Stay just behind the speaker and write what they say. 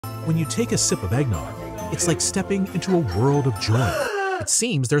when you take a sip of eggnog, it's like stepping into a world of joy. It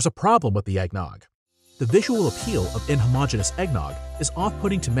seems there's a problem with the eggnog. The visual appeal of inhomogeneous eggnog is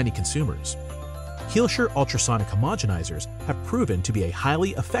off-putting to many consumers. Hielscher ultrasonic homogenizers have proven to be a highly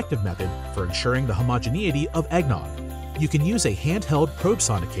effective method for ensuring the homogeneity of eggnog. You can use a handheld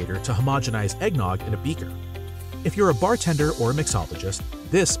probe-sonicator to homogenize eggnog in a beaker. If you're a bartender or a mixologist,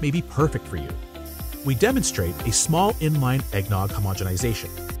 this may be perfect for you. We demonstrate a small inline eggnog homogenization.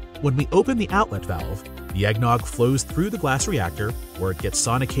 When we open the outlet valve, the eggnog flows through the glass reactor where it gets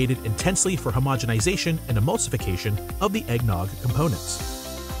sonicated intensely for homogenization and emulsification of the eggnog components.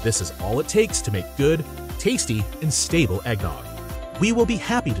 This is all it takes to make good, tasty, and stable eggnog. We will be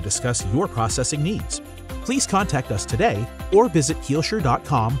happy to discuss your processing needs. Please contact us today or visit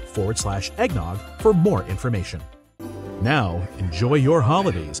Hielscher.com/eggnog for more information. Now, enjoy your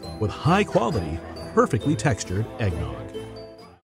holidays with high-quality, perfectly textured eggnog.